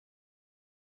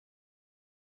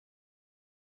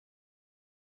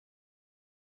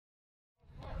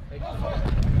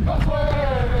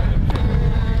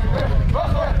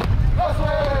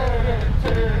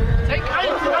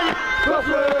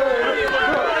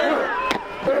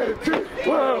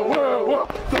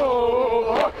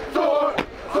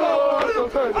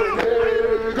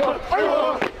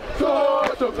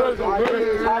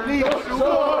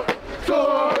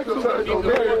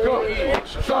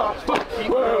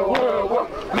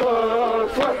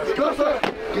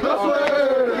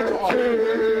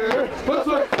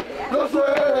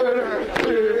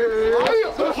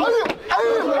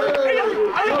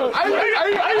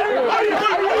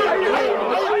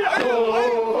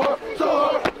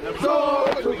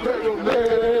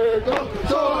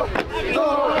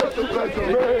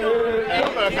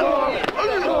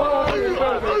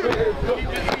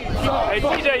Hey,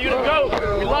 TJ, you the GOAT.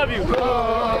 We love you.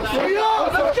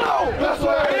 Let's go. That's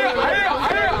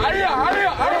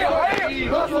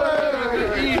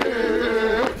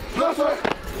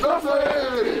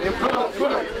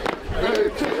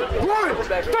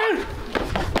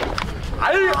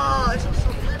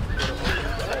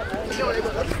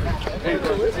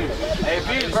Hey,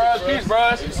 peace, bros. Peace,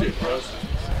 bros. Peace, bros.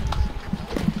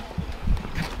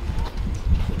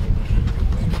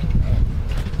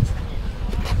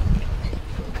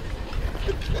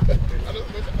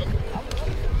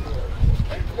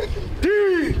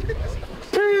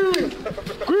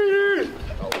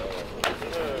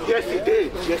 Yes, he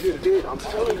did. Yes, he did. I'm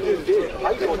telling you, he did.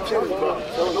 How you gonna tell me, bro?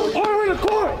 Order in the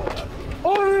court!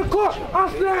 Order in the court! I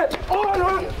said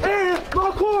order in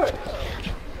the court!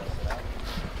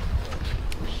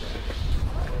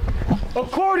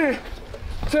 According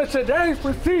to today's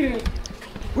proceedings,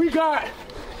 we got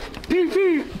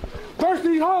DP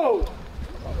versus Ho.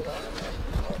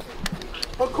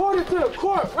 According to the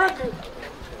court record,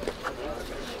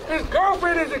 his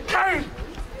girlfriend is in case.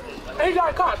 He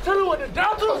got caught too with the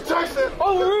Delta. Objection!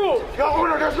 Overruled! Your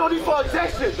Honor, there's no need for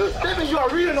objection. The statement you are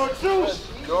reading on truth.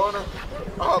 Your Honor,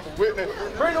 I have a witness.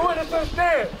 Bring the witness to the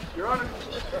stand. Your Honor,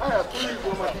 I have three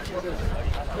people in my teeth.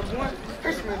 Number one,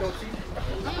 this man don't cheat.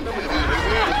 Number two,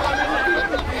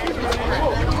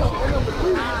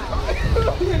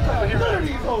 none of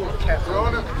these hoes. Your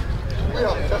Honor, we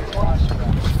have testimony.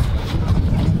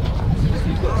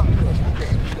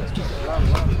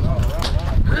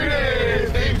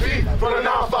 Greetings, DP, from the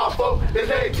 954. It's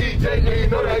ATJ, and you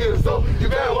know that he is so. You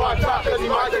better watch out, cause he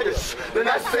might take a shh. Then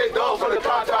that's the same dog from the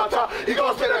top. He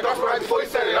gonna say that gospel right before he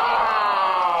said it.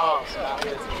 Ah!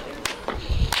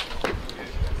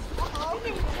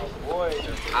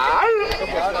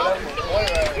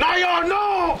 Now y'all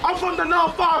know I'm from the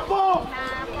 954.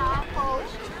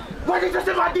 Where did you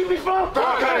say my DP from?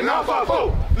 Brown County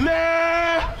 954.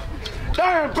 Man!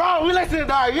 Damn, bro, we listen to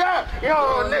that, yeah?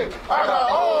 Yo, nigga, I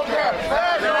got old cat,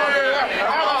 I got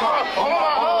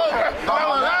old cat, I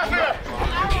got last year.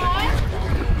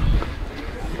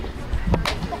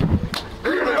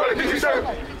 Give me the DG shirt.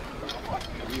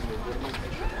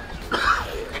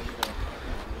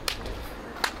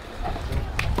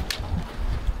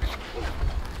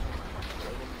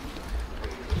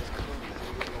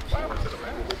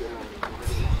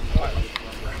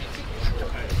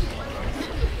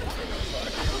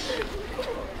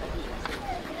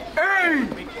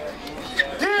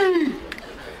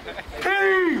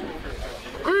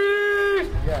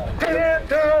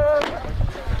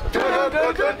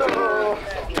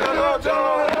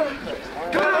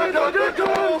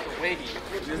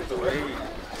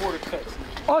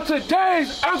 On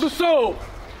today's episode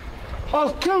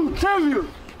of Q Trivia,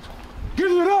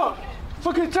 give it up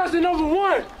for contestant number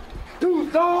 1,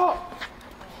 Dude Dog.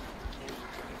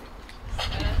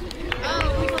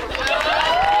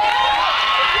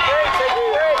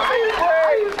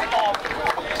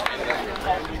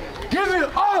 Give it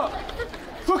up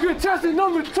for contestant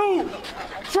number 2,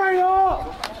 Trainer.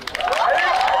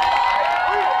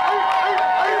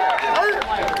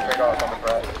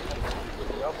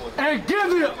 And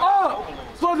give it up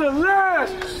for the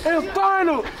last and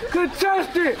final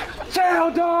contestant,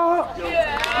 Tail Dog.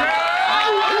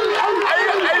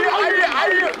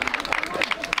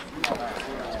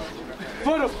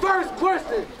 For the first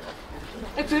question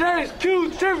in today's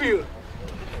Q Trivia,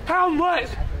 how much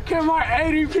can my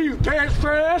ADP bench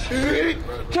press?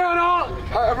 Count on.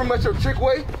 However much your chick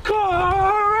weigh?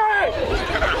 Correct.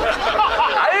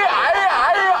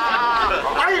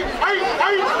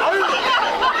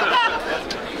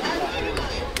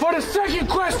 For the second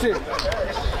question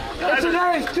in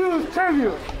today's Q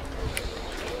Trivia,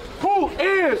 who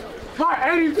is my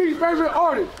ADP favorite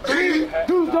artist?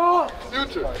 Deuce Dog.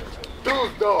 Future.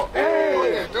 Deuce Dog.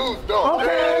 Hey. Deuce Dog.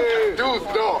 Okay. Deuce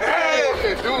Dog.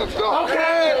 Hey. Deuce Dog.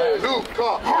 Okay. Deuce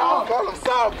Dog. Call him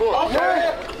Side. Starboard.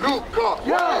 Okay. Luke car.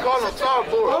 Yeah. Call him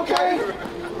Starboard. Okay.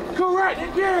 Correct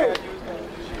again.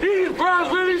 These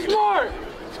bros really smart.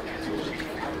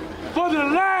 For the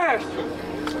last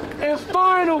and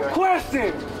final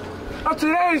question of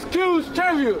today's Q's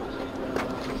trivia,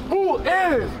 who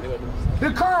is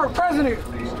the current president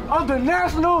of the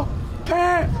National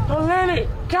Pan-Atlantic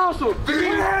Council?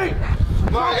 My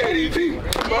ADP.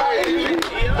 My ADP.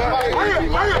 My ADP.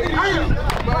 My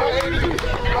ADP.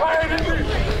 My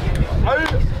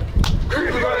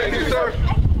ADP. Sir.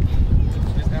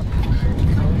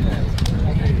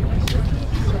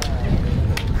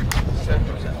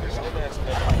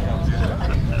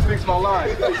 Fix my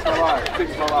line. Fix my line.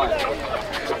 Fix my line.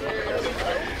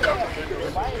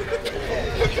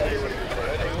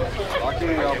 Lock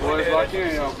in, y'all boys. Lock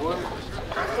in, y'all boys.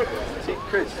 See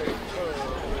Chris.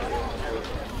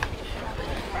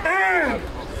 And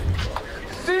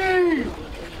see,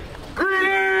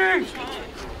 greetings.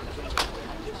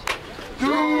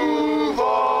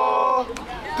 Duval.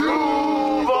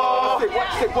 Duval.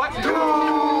 Say what?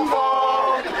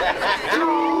 Duval.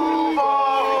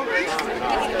 Duval.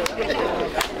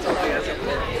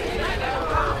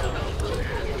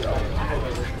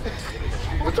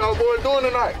 What y'all boys doing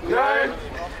tonight? Gang.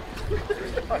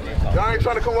 Y'all ain't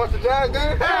trying to come watch the Jazz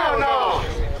game? Hell no.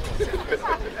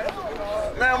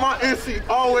 Man, my NC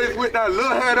always with that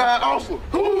little head-eye alpha.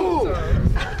 Who?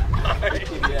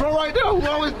 Bro right there who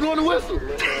always blowing the whistle.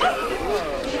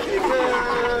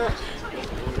 Man,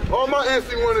 all my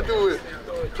NC want to do is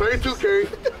play 2K,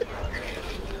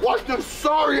 watch them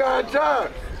sorry-eyed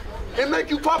Giants, and make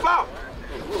you pop out.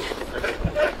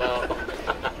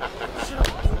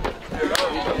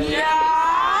 Yeah.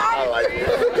 I like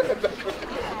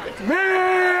it.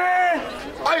 Man.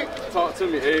 Hey, talk to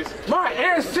me, Ace. My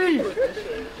NC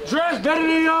dressed better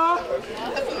than y'all.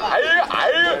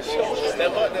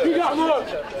 He got more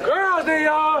girls than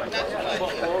y'all.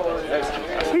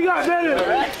 He got better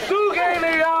suit game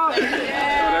than y'all. And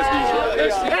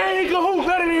he can hoop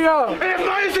better than y'all. And if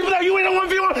my NC be like, you ain't a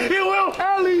 1v1, he will.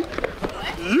 Ellie.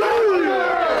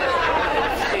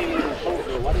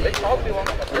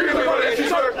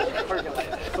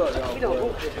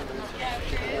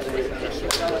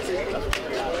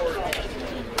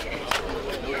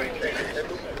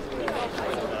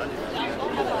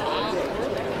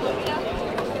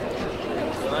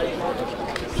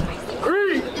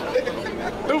 Creed,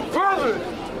 the brothers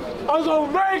of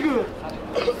Omega,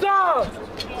 Psi,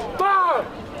 Phi,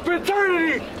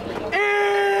 Fraternity,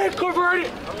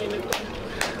 Incorporated.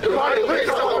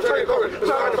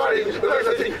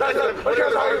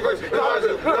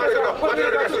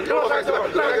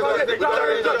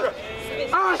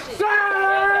 I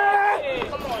said,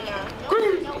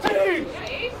 greetings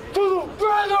to the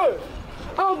brothers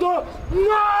of the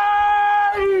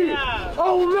mighty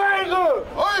Omega,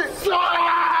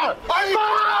 Psi,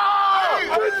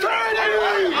 Fraternity.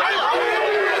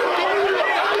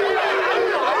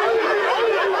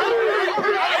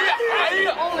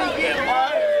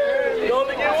 You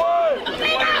only get one.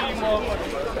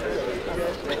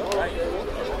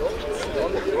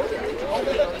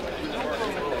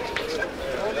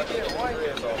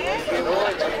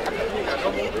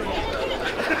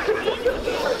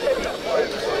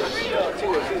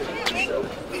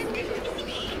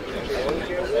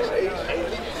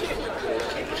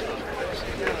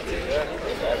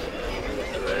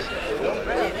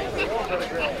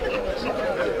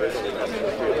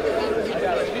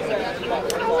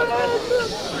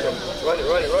 Run it.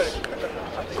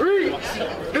 Read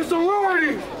the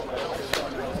sorority.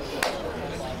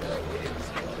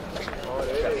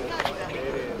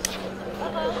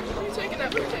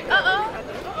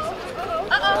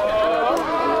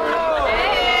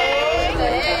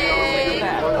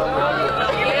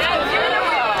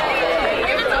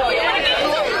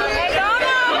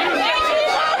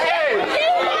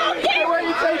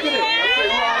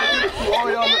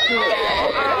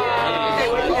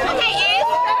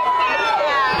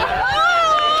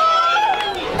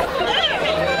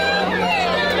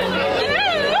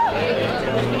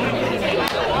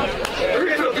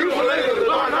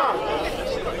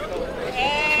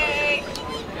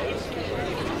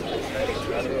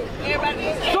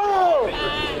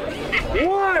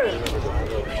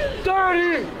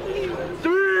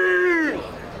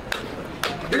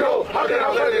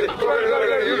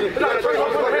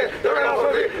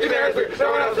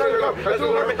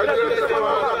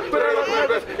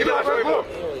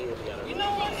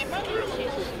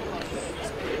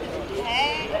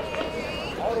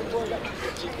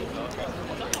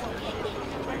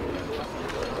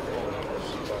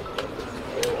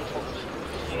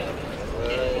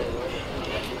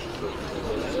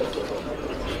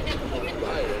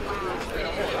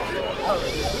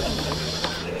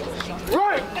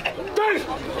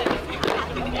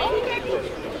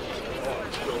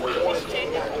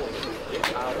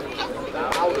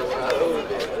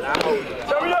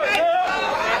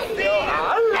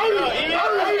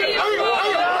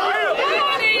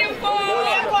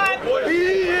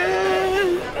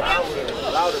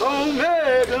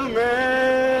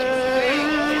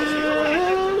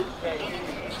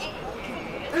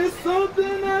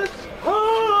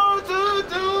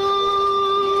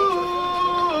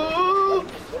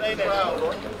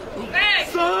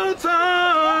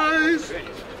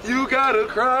 gotta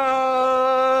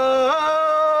cry.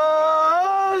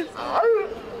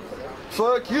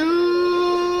 Fuck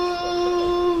you,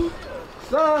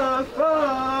 son.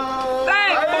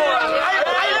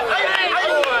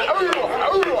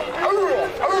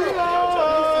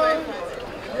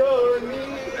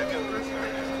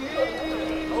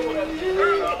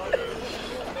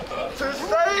 To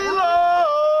say,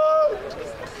 Lord,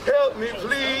 help me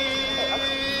please.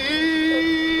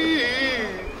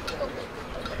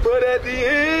 But at the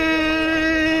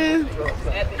end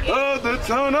of the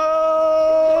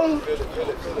tunnel,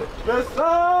 the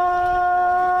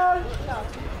sun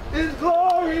is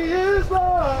glorious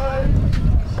light.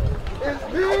 It's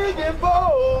big and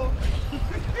bold,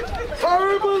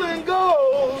 purple and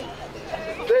gold.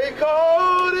 They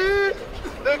called it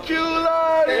the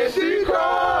Q-line, and she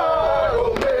cried.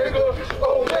 Omega,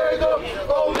 Omega,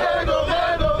 Omega,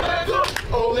 Omega, Omega,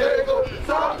 Omega,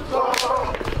 stop,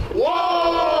 stop.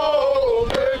 Whoa,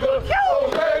 Omega,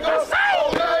 Omega,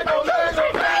 Omega, Omega,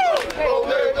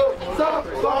 Omega, stop,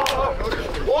 stop.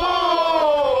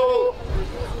 Whoa,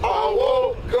 I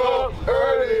woke up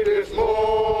early this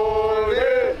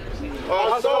morning.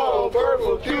 I saw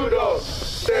purple Q-dog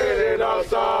standing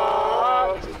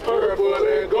outside, purple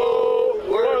and gold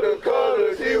were the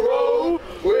colors he rode,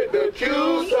 with the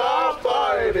Q-side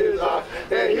fire in his eye,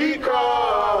 and he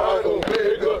cried,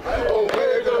 Omega,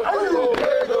 Omega,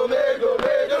 Omega, Omega,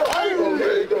 Omega,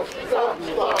 Omega, stop,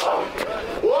 stop.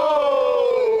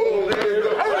 Whoa,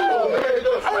 Omega,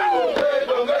 Omega,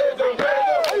 Omega, Omega,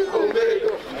 Omega,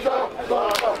 Omega, stop,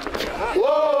 stop.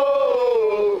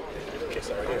 Whoa,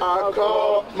 I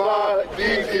called my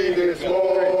DT this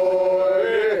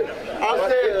morning. I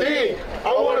said, D, I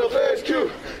want to flash Q,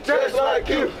 just like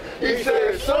you. He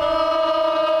said, son,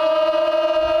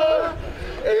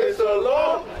 it's a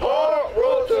long, hard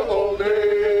road to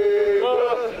Omega.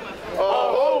 I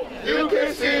hope you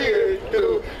can see it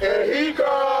through. And he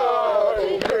cried,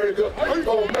 Omega,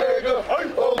 Omega,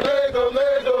 Omega,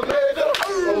 Omega, Omega,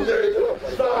 Omega,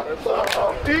 stop,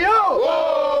 stop. Yo!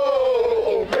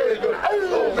 Whoa, Omega,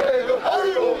 Omega,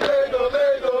 Omega,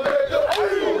 Omega, Omega,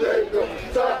 Omega,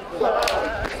 stop, stop.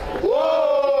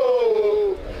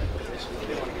 Whoa!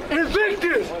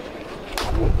 Invictus!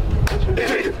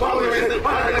 Bark.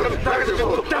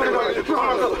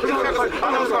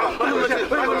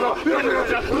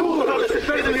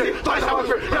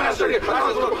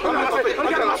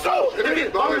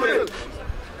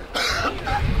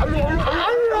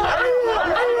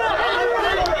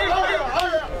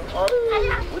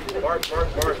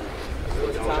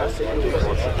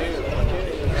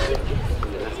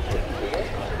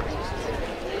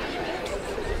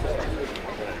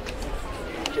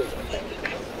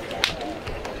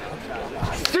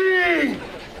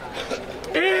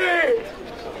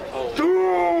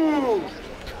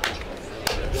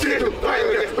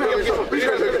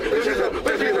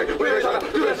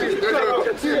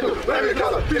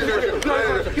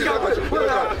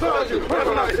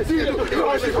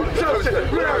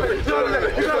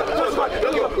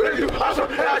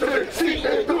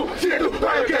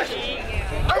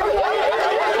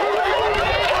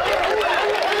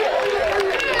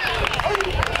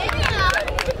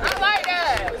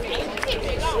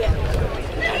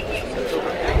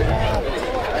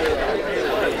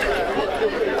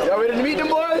 Y'all ready to meet them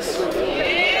boys?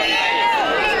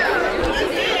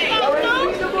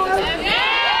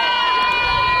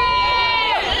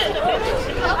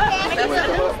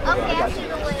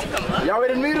 Y'all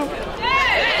ready to meet him?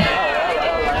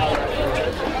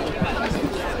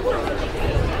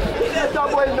 Let y'all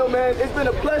boys know, man, it's been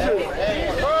a pleasure.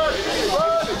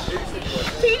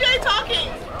 TJ talking.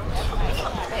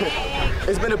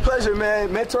 It's been a pleasure, man,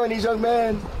 mentoring these young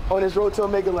men on this road to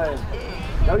Omega Land.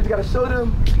 Now we just gotta show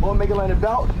them what Omega Land is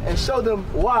about and show them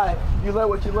why you learn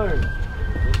what you learn.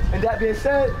 And that being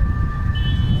said,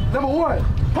 number one,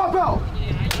 pop out.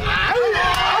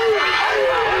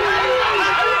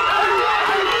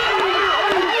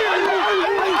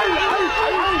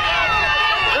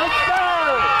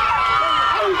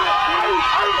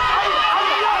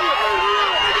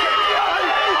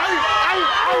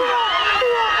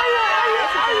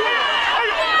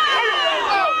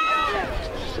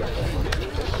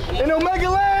 In Omega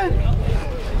Land,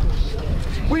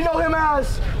 we know him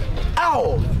as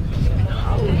Owl.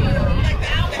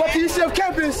 But the UCF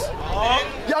campus,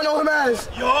 y'all know him as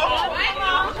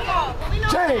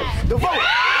James, the vote.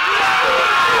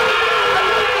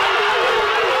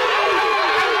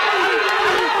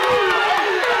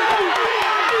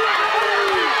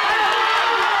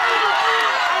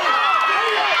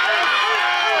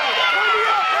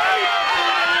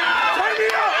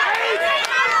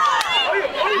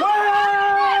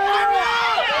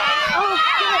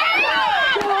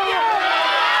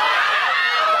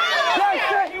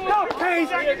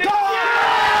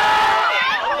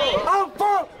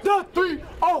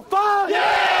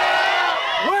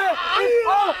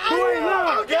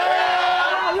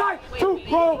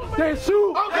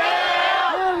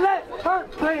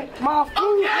 my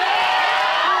food.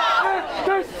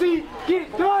 Let's see,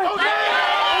 get done.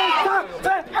 It's time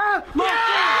to have my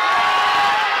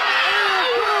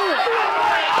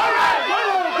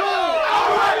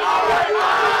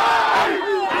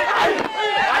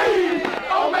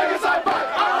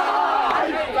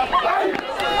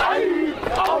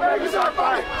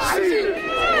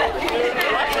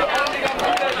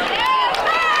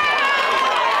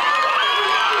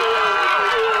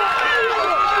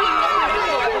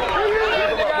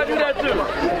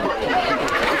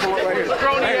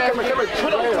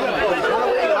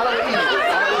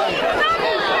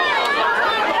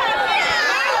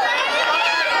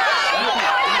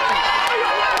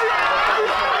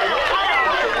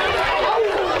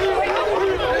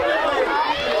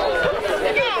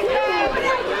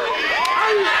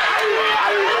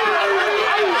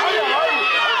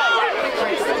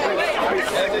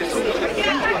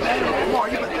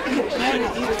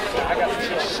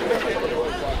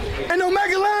in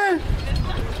Omega Land,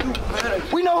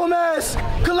 we know him as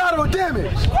collateral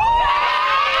damage.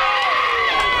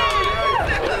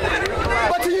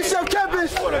 But to UCF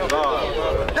campus,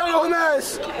 y'all know him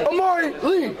as Amari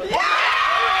Lee.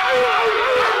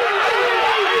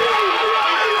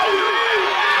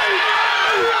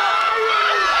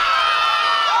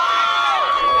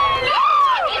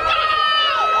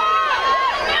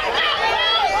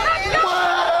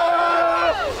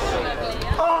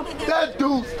 That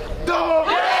dude's dog.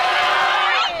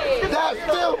 That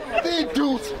filthy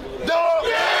dude's dog.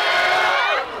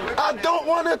 I don't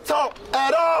want to talk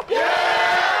at all.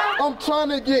 I'm trying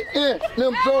to get in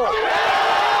them doors.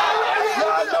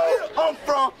 Y'all know I'm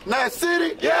from that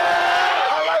city. I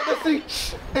like to see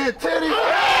and titties.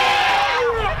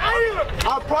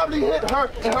 I probably hit her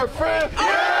and her friend.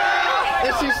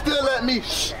 And she still let me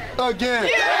again.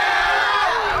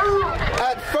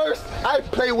 At first, I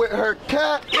play with her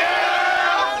cat.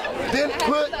 Then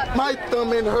put my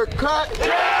thumb in her crack.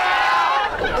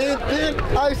 And then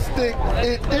I stick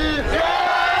it in.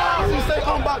 She say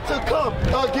I'm about to come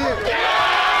again.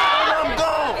 And I'm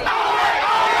gone.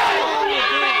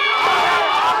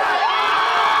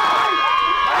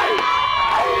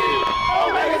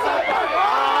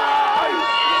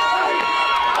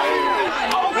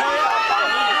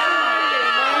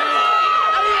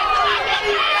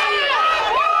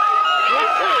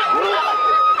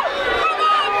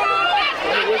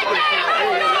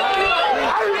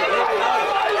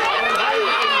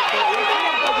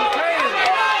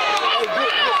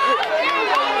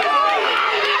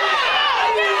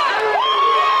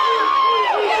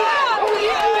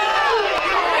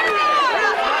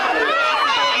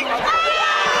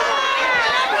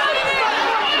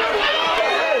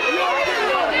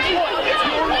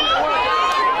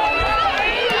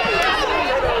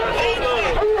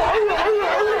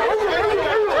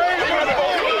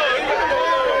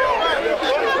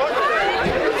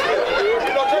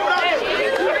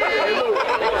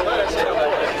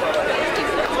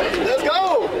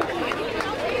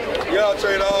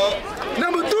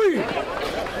 Number 3,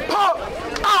 pop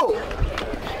out.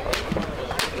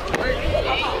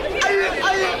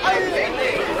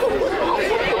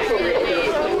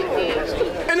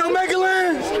 In Omega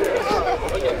Lands,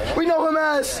 we know him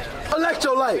as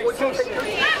Electrolyte.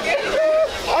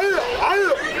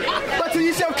 But to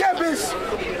UCF campus,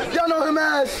 y'all know him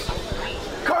as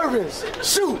Curvins.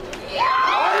 Shoot.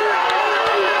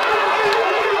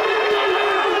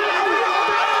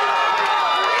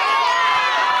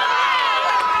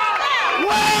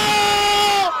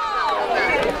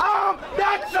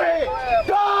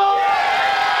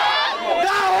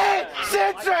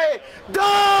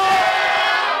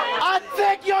 I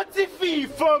take your TV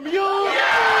from you.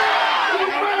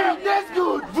 That's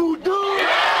good voodoo.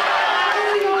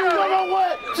 You don't know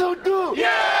what to do.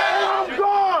 I'm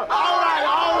gone. All right.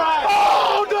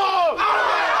 Hold on.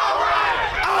 All right.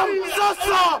 I'm so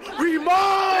sorry,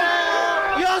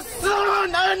 Mom. Your son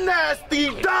a nasty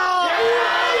dog.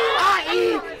 I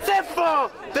eat it from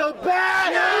the bag.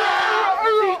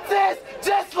 She tastes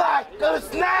just like a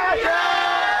snack.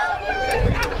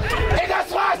 And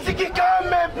that's why she keep coming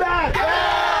back.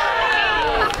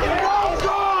 Long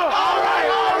gone. All right.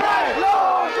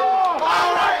 Long gone.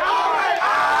 All right.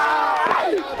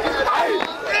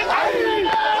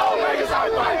 Omega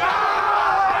side fight.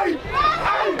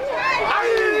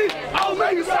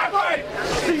 Omega side fight.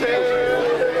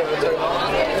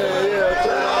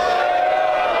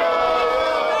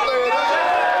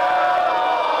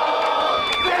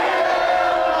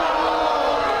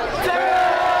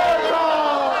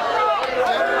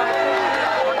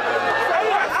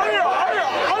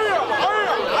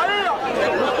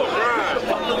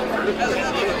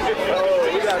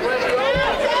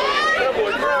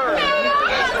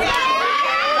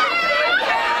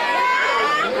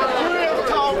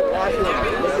 In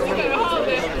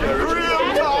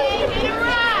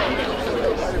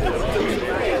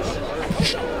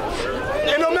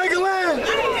Omega Land,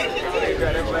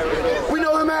 we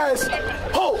know him as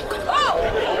Hulk.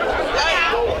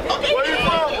 Where you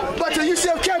from? But to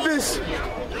UCF campus, we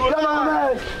know him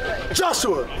as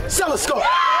Joshua Selasco.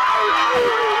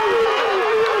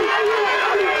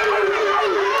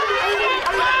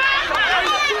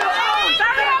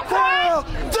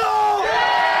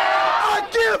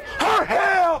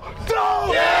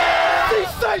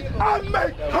 I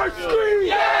make her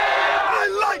scream. I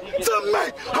like to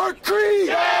make her cream.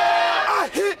 I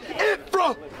hit it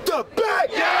from the back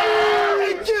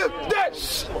and give that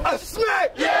a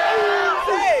smack.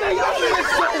 Say I'm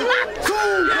so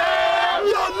cool.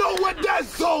 Y'all know what that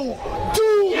zone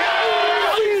do.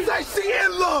 She say she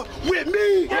in love with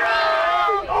me.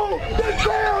 Oh, the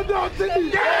ground down to me.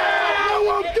 Now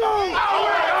I'm gone.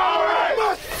 All right.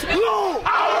 Must long.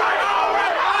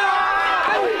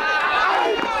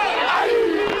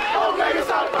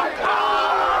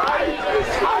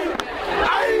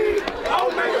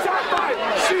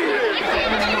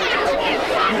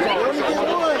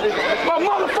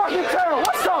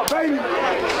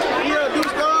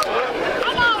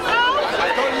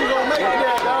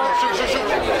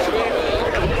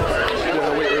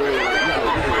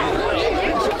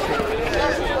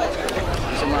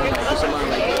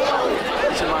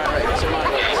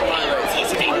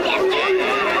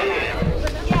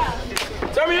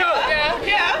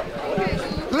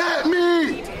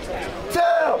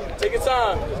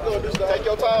 Take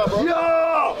your time, bro.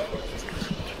 Yo!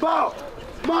 Bow!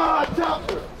 My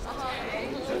chopper!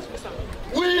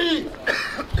 We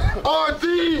are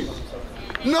the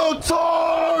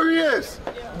notorious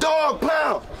dog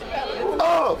pound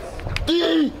of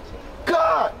the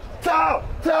God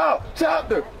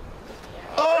chapter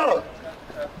of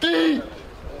the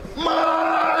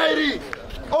mighty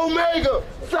Omega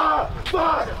Psi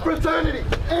Fraternity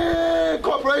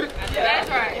Incorporated. That's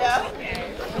right. Yeah.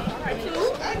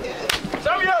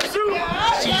 Tell me how to shoot.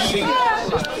 Shoot.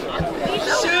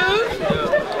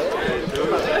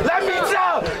 Let me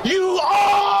tell you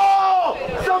all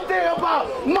something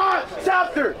about my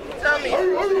chapter. Tell me.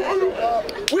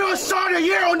 We will start a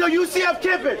year on the UCF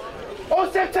campus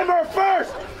on September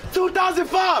 1st,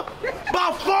 2005.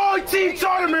 About 14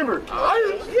 charter members.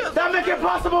 That make it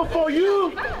possible for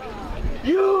you, and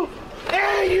you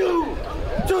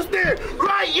to stand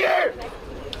right here,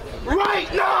 right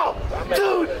now,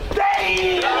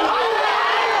 today.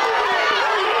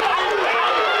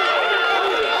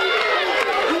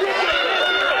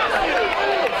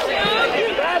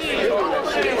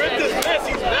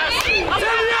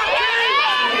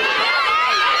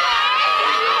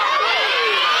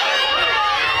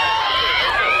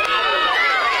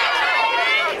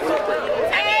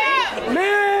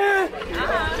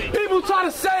 Try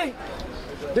to say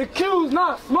the Q's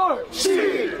not smart.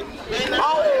 Shit.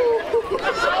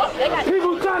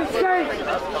 People try to say the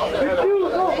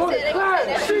Q's don't go to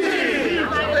class. Shit.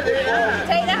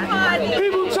 Take that hard.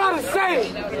 People try to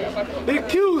say the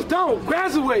Q's don't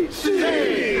graduate.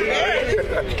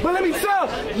 Shit. But let me tell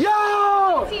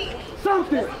y'all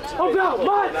something about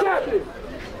my chapter.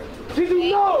 Did you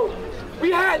know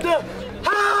we had the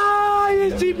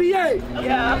highest GPA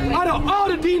out of all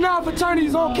the D9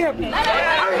 fraternities on campus?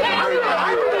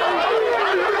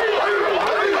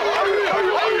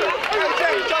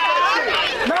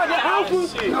 Not the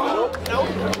Alphas? No.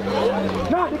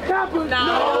 Not the Kappas?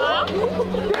 No.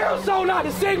 Damn so not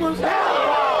the Sigmas?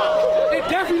 And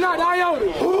definitely not the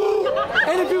Iotas.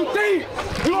 And if you think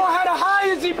you gonna have the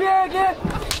highest GPA again,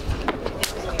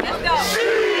 Let's go.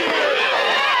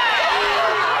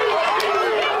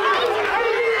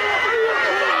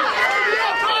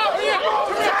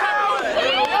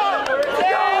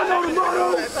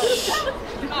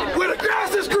 Where the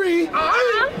grass is green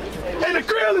and the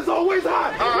grill is always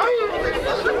hot.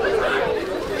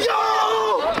 Yo!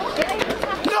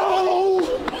 No!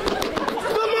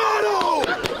 The motto!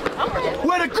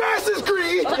 Where the grass is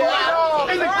green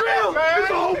and the grill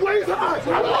is always hot.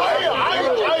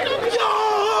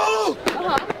 Yo!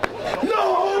 No!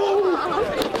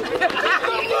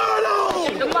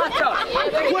 The motto!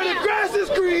 Where the grass is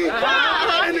green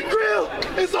and the grill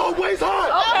is always hot.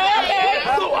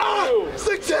 So I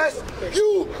suggest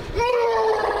you.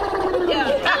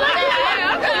 Yeah. I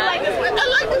like this one. I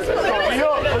like this one. Yo,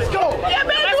 let's go. Yeah,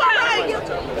 man, you are right.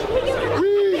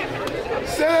 We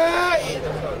said,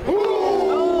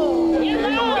 ooh.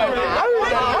 I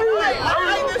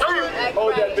like this one.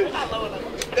 Hold that bitch.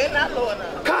 They're not low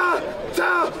enough.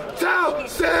 Tell,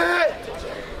 said,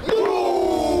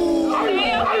 move.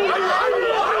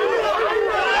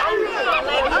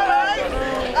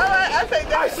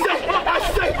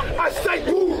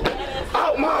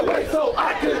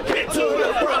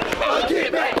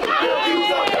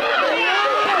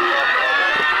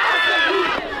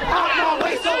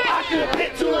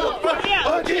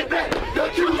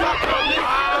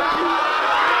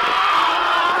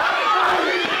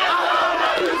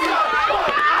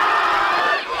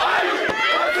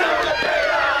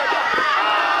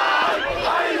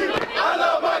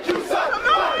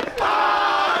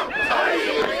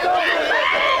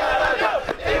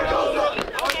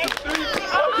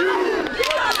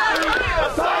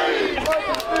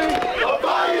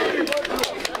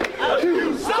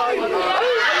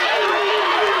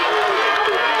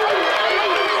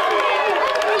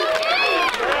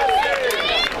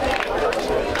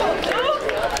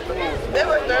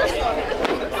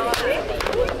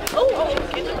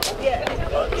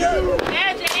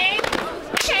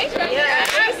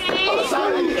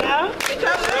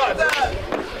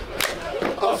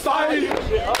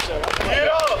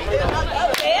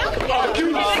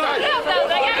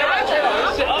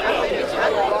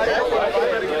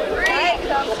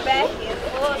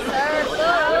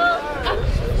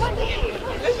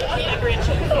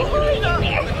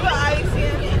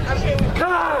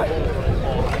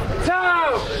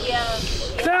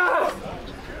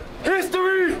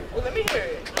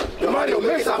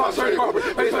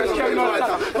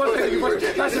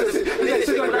 That's it. They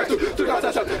sit on the ground, took out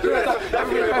that shot. Do that,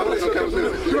 African population comes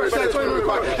in. You are saying 20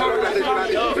 required. However, that's not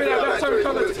it. You feel that time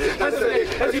comes. That's the day.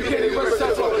 As you can, you must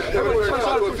start so. Everyone tries to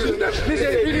confuse them. This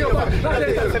is video about not that.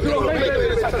 You don't make it.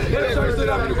 Let's start to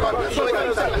that. So it's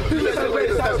not that. This is the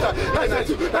greatest time.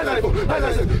 992, 994,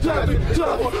 996, 293,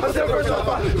 294. I'm still first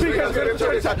off. Three guys get a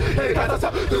turn shot. Hey, got that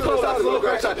shot. Two close out, a little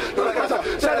crack shot. No, I got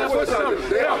that. Shout out for the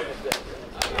they are.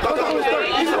 I'm the third.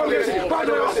 He's from the Find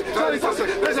the Rossi. Johnny Thompson.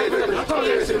 Let's say it. Tom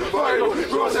Davidson. Fire no.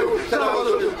 Ross Evo. Shout out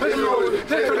to the Let's roll. Let's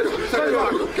critical. Tell you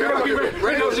what. Carol be ready.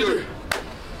 Radio G3.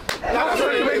 Now I'm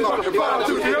trying to make one. If I have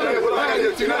two, you know what I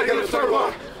had to. Now I get a third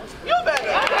one. You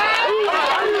better.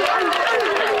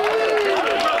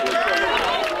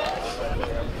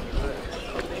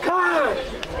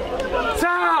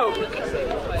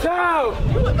 Time.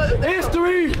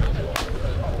 History.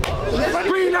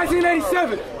 Spring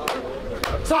 1987.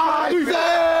 I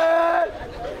said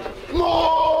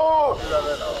more.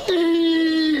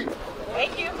 E.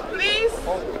 Thank you. Please.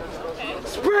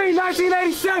 Spring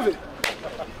 1987.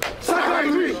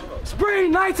 Psychiatry.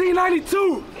 Spring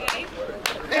 1992.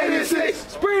 86.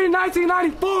 Spring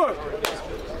 1994.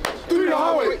 Through the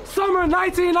hallway. Summer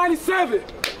 1997.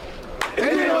 And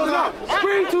then it was out.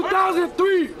 Spring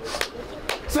 2003.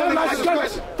 7 nights of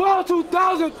question. Fall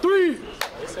 2003.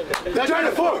 That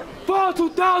journey forward. Fall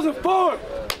 2004.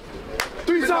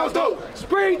 3 times dope.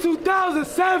 Spring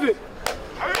 2007.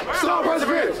 Strong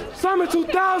perseverance. Summer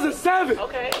 2007.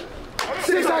 Okay.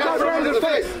 6 I got burned in the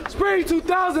face. Spring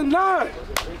 2009.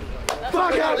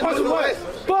 5 got a punch in the waist.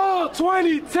 Fall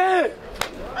 2010.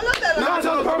 I love that. 9 times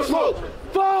of purple smoke.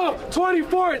 Fall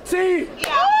 2014.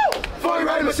 Yeah. 40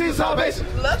 riding machine salvation.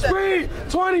 Love that. Spring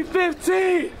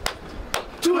 2015.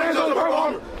 2 hands on the purple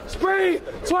armor. Spring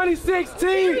 2016.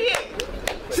 Period.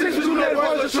 6 rejuvenated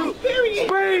warriors of truth. Period.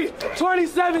 Spring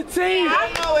 2017. I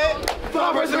know it.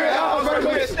 5 perseverance. Out of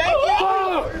verse. Thank you.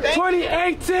 Fall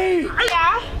 2018.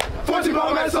 Yeah. 14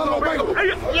 ball matches on unbreakable.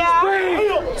 Yeah. Spring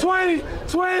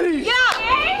 2020. Yeah.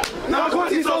 Now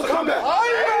 20 souls come back. Fall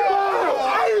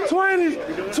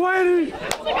 2020.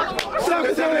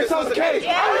 7 souls of cage.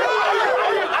 Yeah.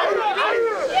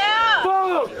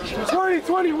 Fall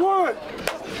 2021.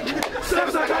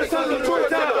 7 psychotic sons of the Troy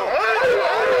Town.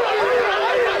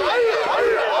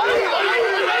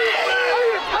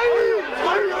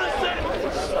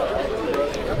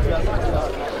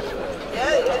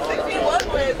 Yeah, 61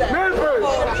 wins that. Memphis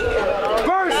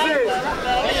versus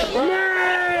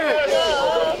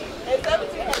And 17 has a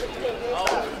team.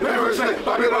 Remember,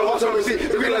 I be like watch on receipt.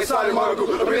 The green light side in my group.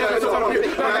 I be like on here.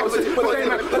 I was but they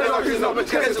man, but they like using up. Get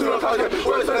to the college.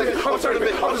 Where's the I'm turning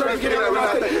it. I'm turning to get it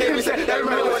around. If you say that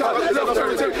remember what's up. Love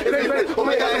turning to. If they bet, we'll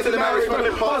make that answer the marriage from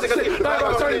the pause. Because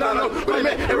I'm turning down no. But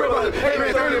man, and real brother. Hey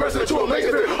man, 30 versus the true. Make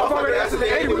it. I'll already asked the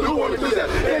 80 with new one to do that.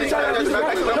 Any time I do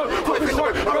that, put this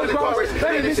work. I'm running progress.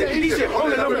 That ain't shit. Easy shit. On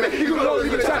the number man. You can load.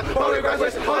 You can chat. All the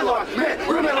graduation. Unlock. Man,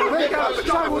 remember make out.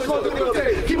 Time was supposed to be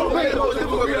okay. Keep on making those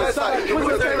difficult real side. We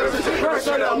was standing very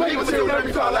straight out. Make material whatever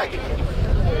you feel like it.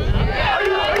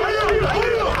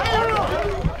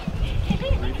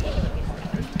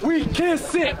 we can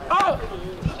sit up,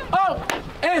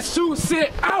 and shoot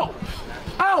sit out,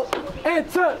 and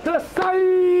to the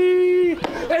side,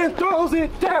 and throws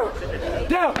it down.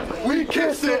 We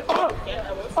can sit up,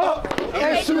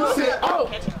 and shoot it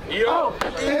out,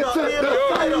 and to the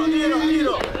side,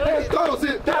 and throws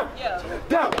it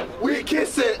down. We can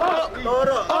sit up,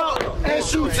 and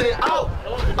shoot it out,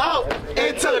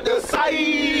 and to the side,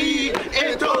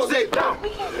 and throws it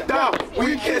down.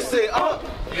 We can sit up,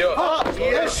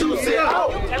 and shoot it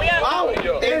out,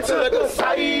 into the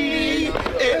side,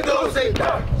 and throws it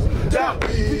down.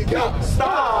 We got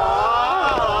stars.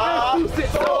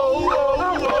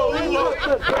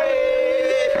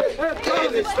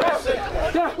 And expression.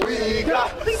 We got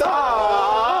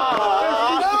stars.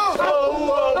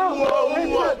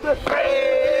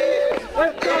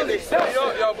 And expression.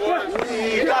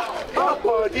 We got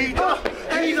Papadita,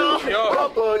 Hater,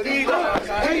 Papadita,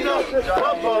 Hater,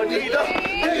 Papadita,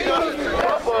 Hater,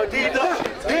 Papadita,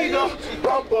 Hater,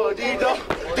 Papadita,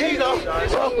 Hater,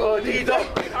 Papadita,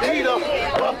 Hater,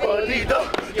 Papadita,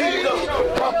 Hater,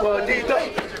 Papadita,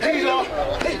 Hater.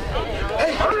 Hey,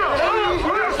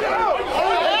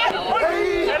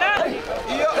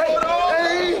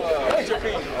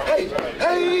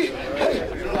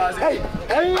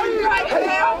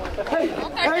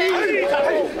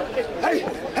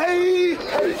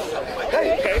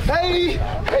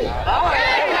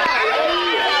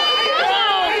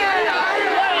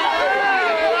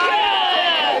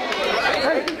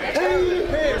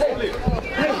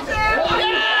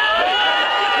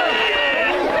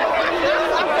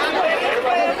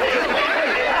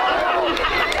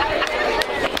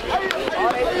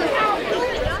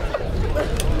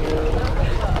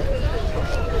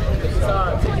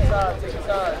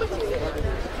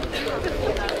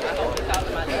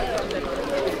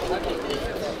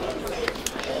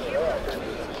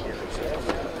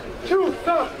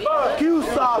 You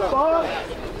soft,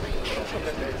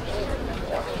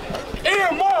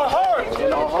 in my heart.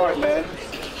 In our heart, man.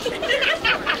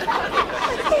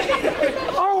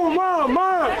 Oh my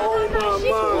mind. Oh my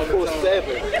mind.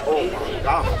 4-7. Oh my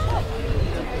God.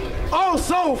 Oh,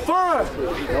 so fun.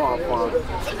 You know I'm fun.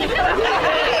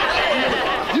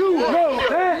 You know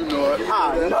that. You know it. I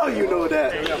know you know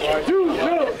that. You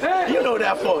know that. You know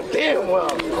that for damn well.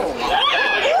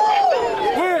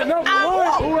 We're number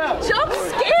one. Who else? Jump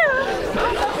scare.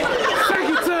 Take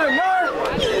it to the nerd.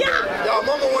 Yeah. Y'all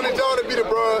mama wanted y'all to be the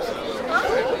bros.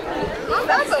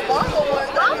 That's a mama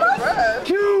one.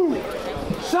 Q.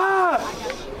 Shot.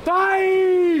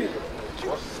 Fight.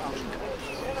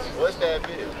 What's that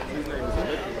video?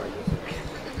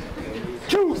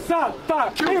 Q stop,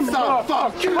 stop, Q stop,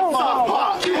 stop, Q stop,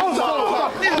 stop, Q stop,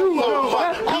 stop. You know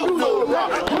that, you know that,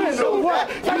 you know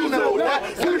that, you know that,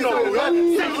 you know that.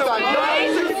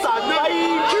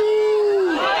 6 Q.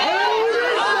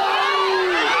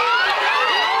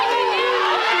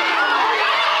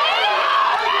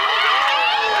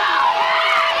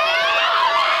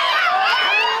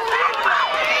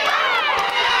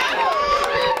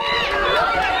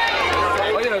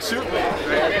 Shoot.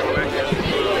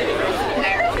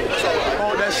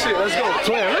 Hold that shit. Let's go.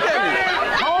 Twin, look at me.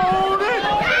 Hold it.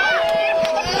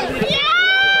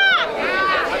 Yeah.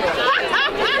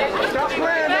 Stop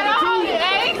playing, nigga.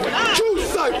 Q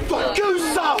cipher, Q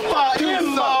cipher,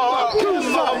 you know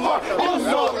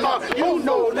that, you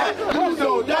know that, you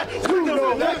know that, you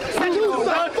know that,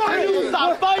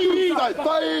 Q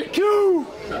cipher, Q.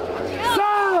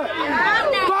 Side.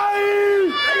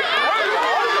 Fight.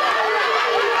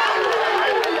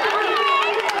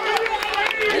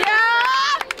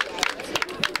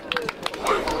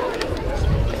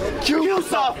 Q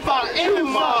cipher in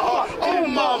my heart,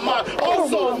 on my mind,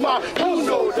 also mine. You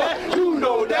know that, you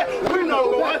know that, we know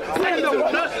what, say no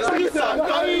that, Q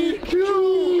cipher, Q.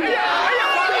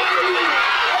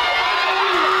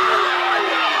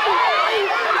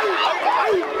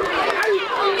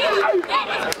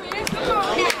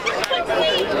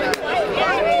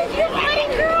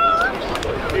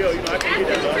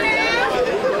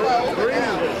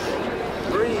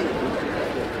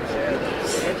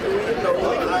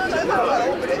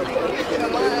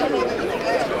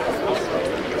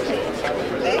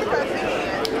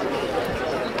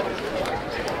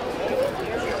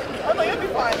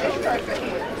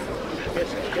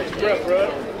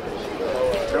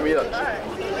 Turn me up.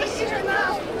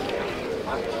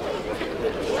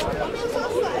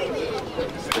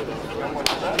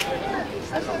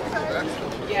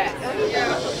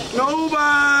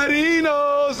 Nobody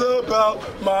knows about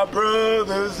my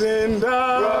brothers and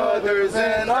I.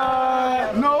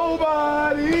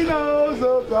 Nobody knows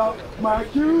about my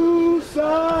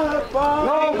Q-Side.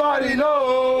 Nobody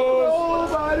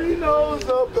knows. Nobody knows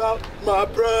about my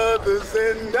brothers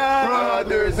and I.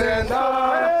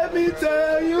 Let me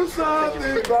tell you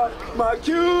something about my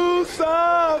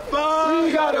Q-Side.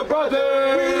 We got a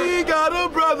brother. We got a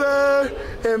brother.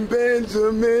 And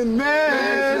Benjamin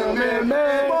Man,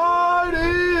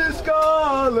 smartest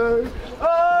scholar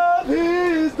of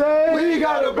his day. We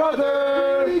got a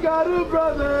brother,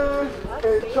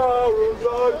 and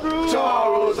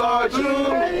Charles R.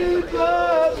 Drew, made the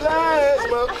last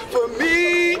month for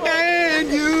me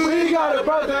and you. We got a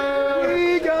brother,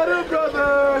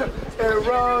 and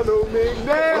Ronald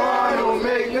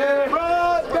McNair,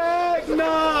 brought back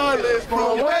knowledge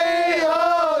from way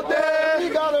up there. We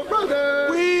got a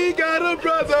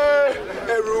brother,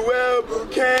 and Ruel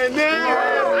Buchanan.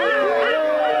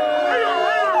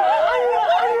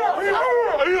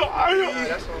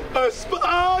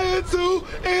 Aspire to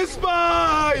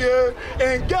inspire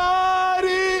and got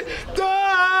it done.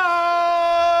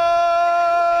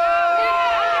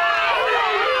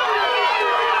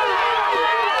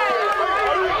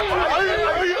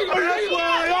 That's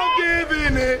why I'm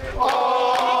giving it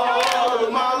all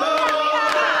of my love,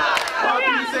 my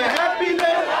peace and happiness. I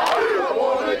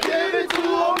wanna give it to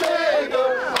Omega.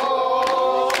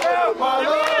 All of my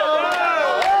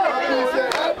love, my peace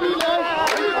and happiness. I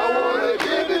wanna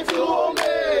give it to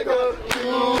Omega.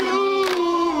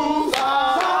 Q-Side.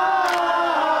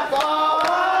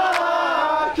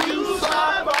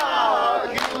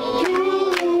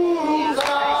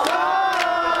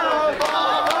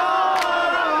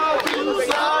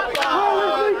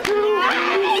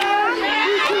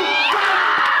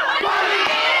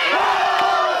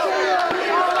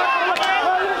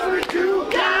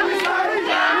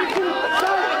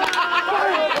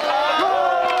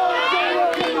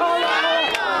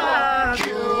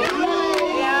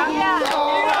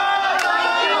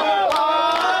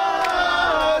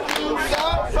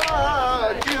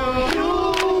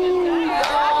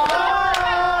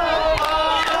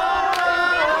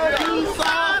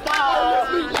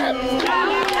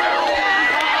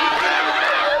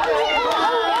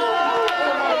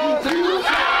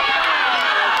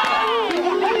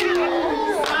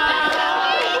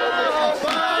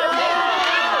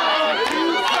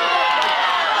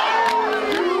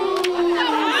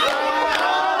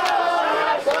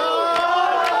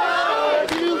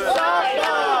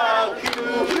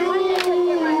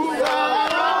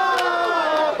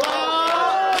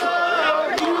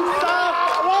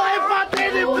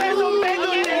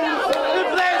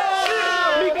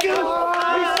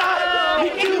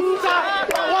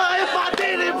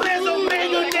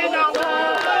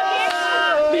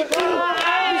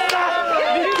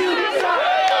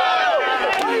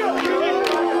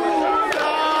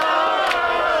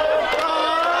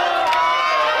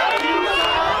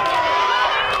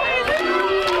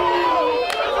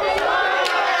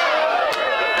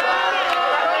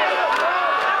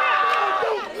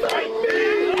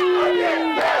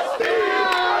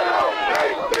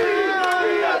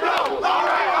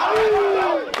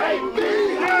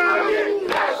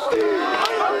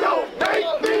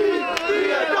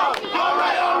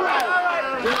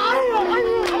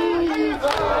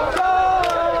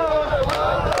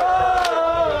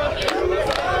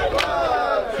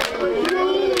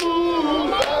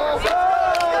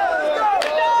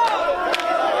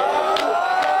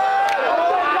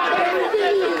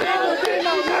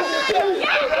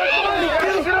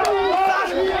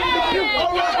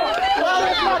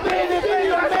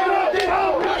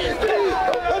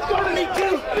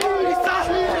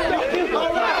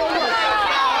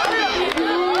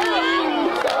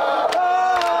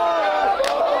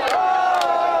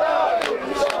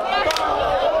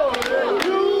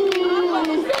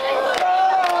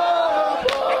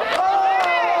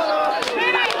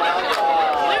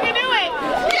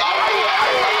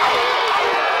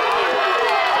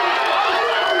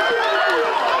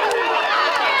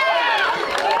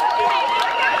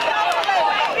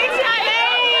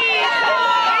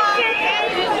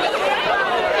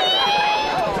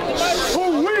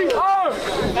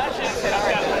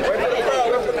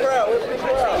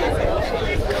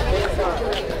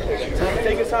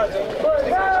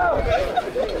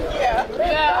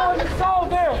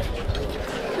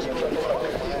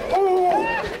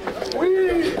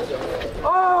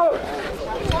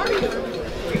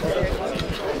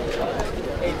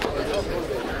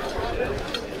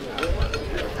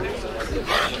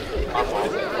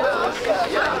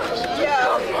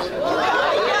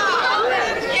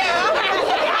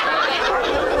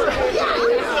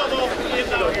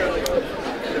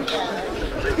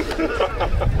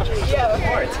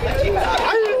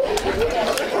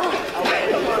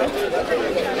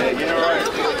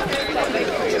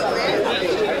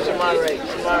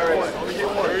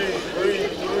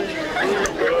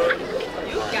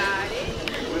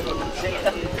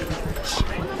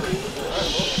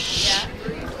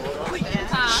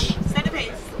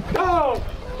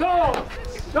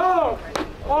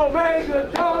 Omega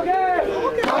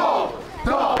doggy. Dog,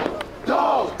 dog,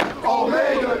 dog.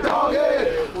 Omega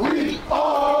doggy. We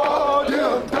are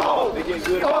them dogs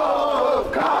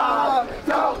of God.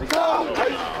 Dog, dog.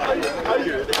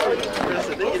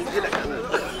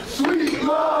 Sweet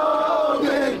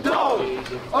loving dog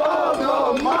of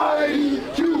the mighty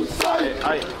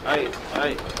PSI.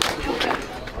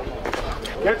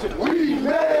 Catch it. We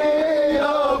made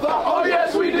of the, oh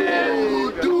yes we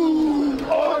did, do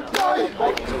or die.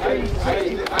 Don't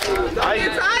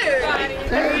get tired.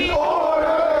 In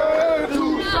order to,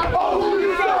 oh who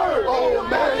deserve, oh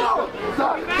man,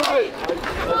 stop fight.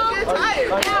 Don't get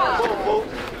tired.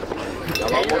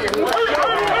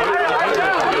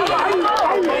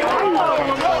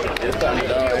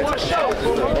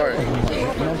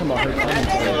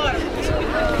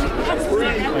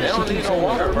 They don't need no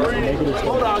water, bro.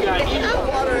 Hold on,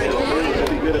 guys.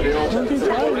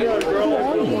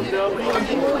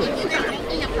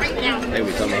 Hey,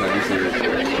 we talking about how you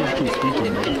serious.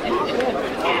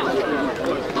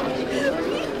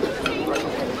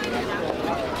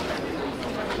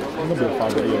 I'm gonna do a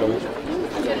 5 video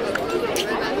though.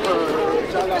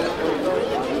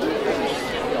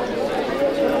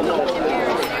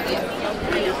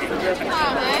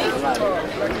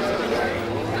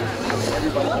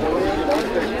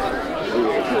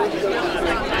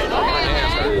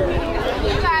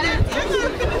 You got it. You're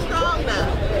looking strong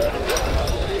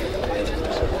now.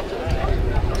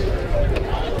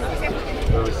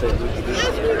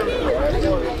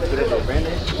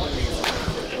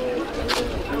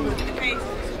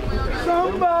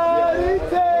 Somebody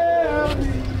tell me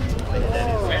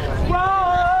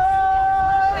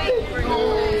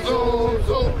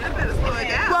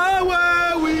why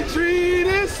were we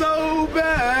treated so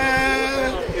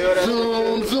bad?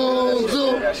 Zoom, zoom,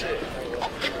 zoom.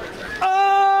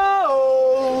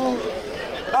 Oh,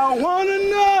 I wanna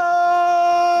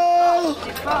know.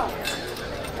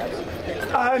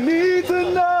 I need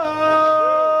to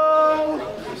know.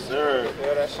 Sir.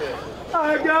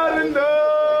 I gotta know.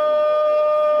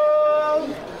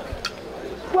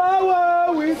 Why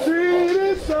were we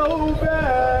treated so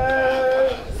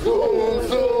bad? Zoom,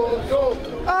 zoom, zoom.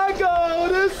 I go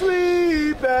to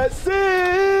sleep at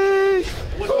 6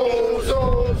 Zoom,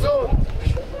 zoom, zoom.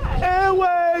 and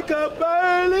wake up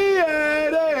early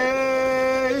at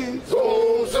 8.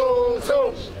 Zoom, zoom,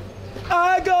 zoom.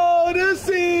 I go to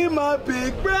see my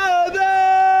big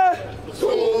brother.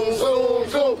 Zoom, zoom,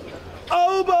 zoom.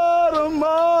 Oh, but I'm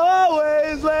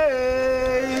always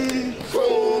late.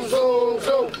 Zoom, zoom,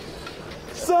 zoom.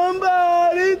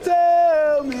 Somebody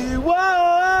tell me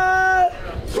why.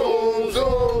 Zoom,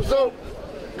 zoom, zoom.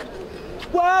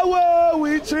 Why were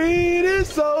we treated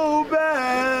so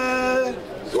bad?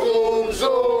 Zoom,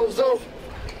 zoom, zoom.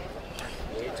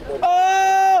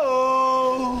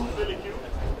 Oh,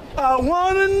 I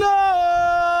wanna know.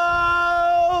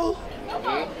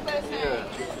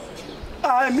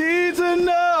 I need to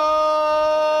know.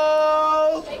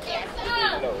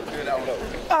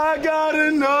 I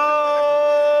gotta know.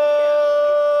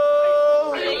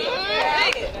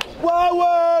 Why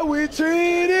were we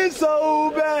treated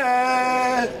so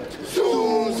bad?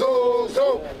 Zoom, zoom,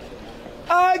 zoom.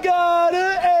 I got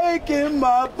an ache in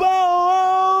my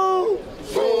bone,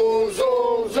 Zoom,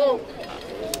 zoom, zoom.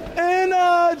 and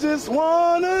I just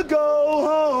wanna go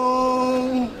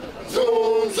home.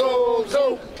 Zoom, zoom,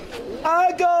 zoom.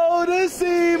 I go to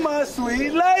see my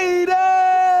sweet lady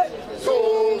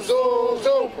Zoom, zoom,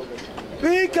 zoom.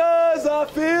 because I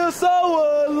feel so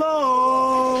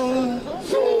alone.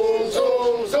 Zoom,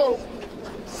 zoom, zoom.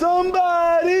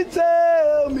 Somebody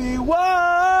tell me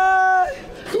why.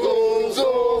 Zoom,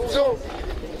 zoom, zoom.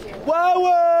 Why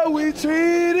were we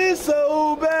treated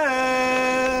so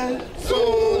bad?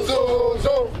 Zoom, zoom,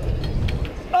 zoom.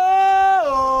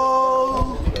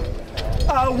 Oh,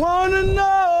 I wanna know.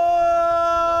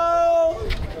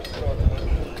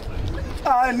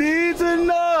 I need to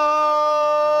know.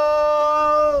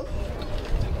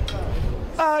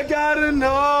 I gotta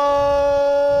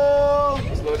know.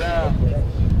 Slow down.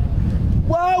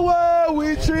 Why were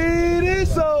we treated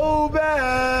so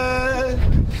bad?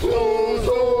 Zoom,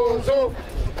 zoom, zoom.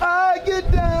 I get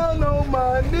down on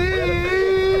my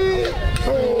knees,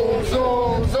 Zoom,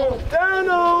 zoom, zoom. down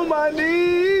on my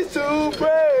knees to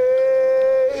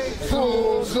pray.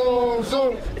 Zoom, zoom,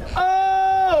 zoom.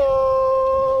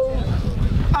 Oh,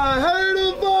 I heard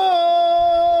a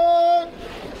voice.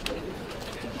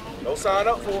 Don't sign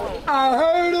up for it. I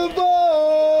heard a voice.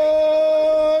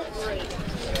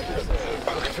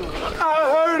 I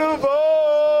heard a voice.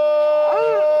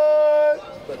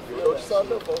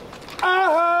 I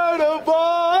heard a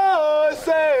voice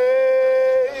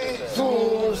say,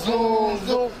 Zoom,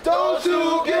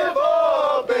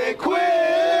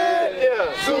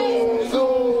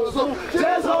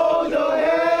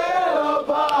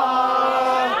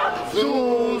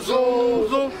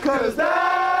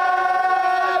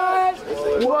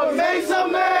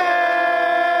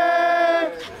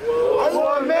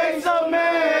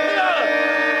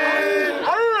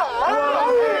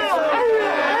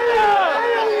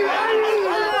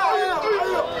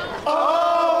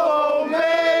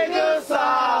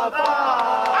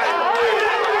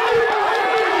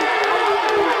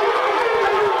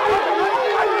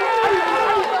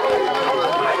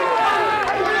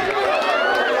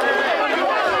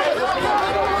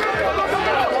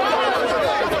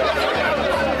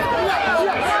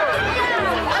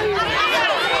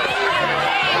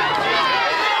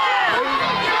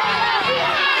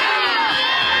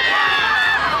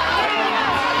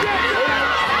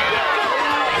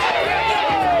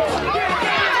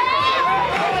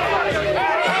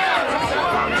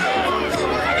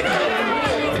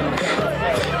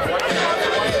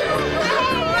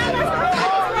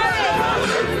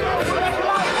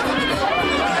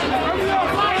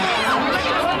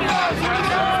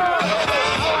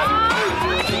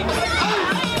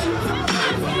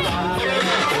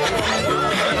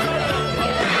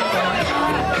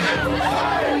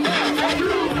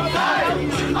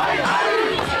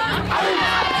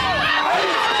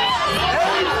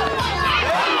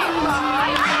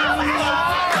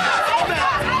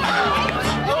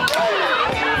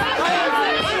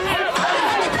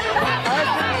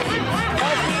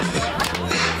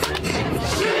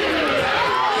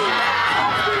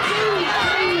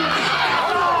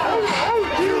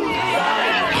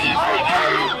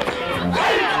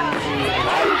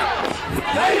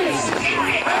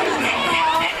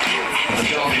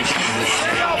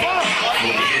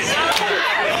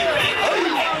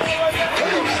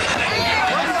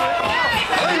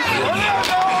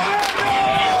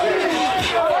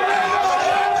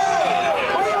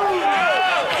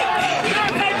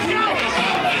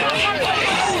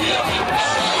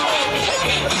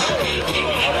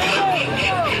 Hey,